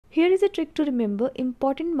Here is a trick to remember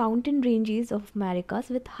important mountain ranges of Americas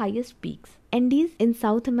with highest peaks. Andes in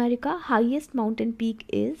South America, highest mountain peak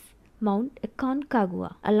is Mount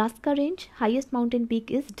Aconcagua. Alaska Range, highest mountain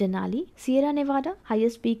peak is Denali. Sierra Nevada,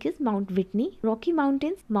 highest peak is Mount Whitney. Rocky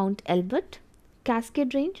Mountains, Mount Elbert.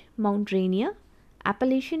 Cascade Range, Mount Rainier.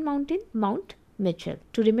 Appalachian Mountain, Mount Mitchell.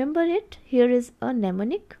 To remember it, here is a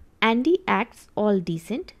mnemonic. Andy acts all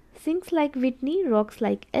decent, sings like Whitney, rocks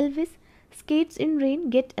like Elvis, skates in rain,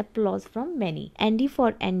 get applause from many. Andy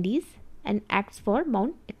for Andes and acts for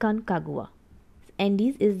Mount Aconcagua.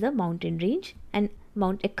 Andes is the mountain range and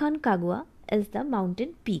Mount Aconcagua is the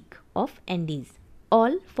mountain peak of Andes.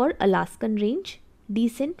 All for Alaskan range,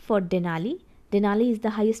 decent for Denali. Denali is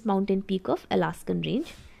the highest mountain peak of Alaskan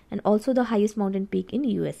range and also the highest mountain peak in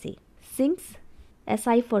USA. Sings,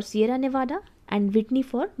 SI for Sierra Nevada and Whitney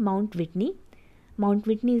for Mount Whitney. Mount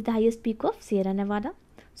Whitney is the highest peak of Sierra Nevada.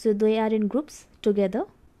 So they are in groups together,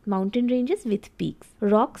 mountain ranges with peaks.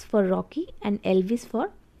 Rocks for Rocky and Elvis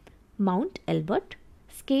for Mount Elbert.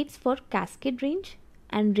 Skates for Cascade Range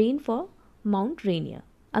and rain for Mount Rainier.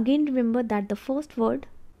 Again remember that the first word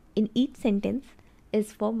in each sentence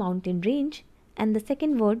is for mountain range and the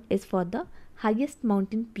second word is for the highest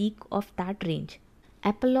mountain peak of that range.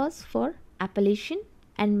 Applause for Appalachian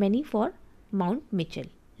and many for Mount Mitchell.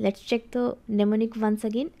 Let's check the mnemonic once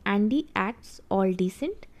again. Andy acts all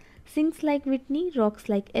decent, sings like Whitney, rocks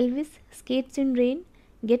like Elvis, skates in rain,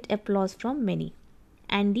 get applause from many.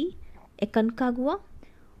 Andy, Aconcagua,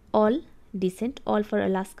 all decent, all for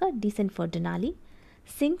Alaska, decent for Denali.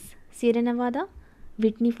 Sings, Sierra Nevada,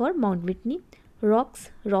 Whitney for Mount Whitney. Rocks,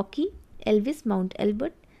 Rocky, Elvis, Mount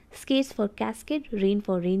Elbert. Skates for Cascade, rain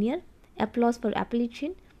for Rainier. Applause for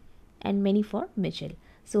Appalachian and many for Mitchell.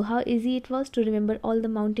 So how easy it was to remember all the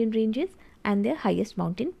mountain ranges and their highest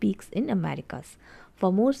mountain peaks in Americas.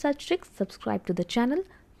 For more such tricks, subscribe to the channel.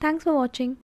 Thanks for watching.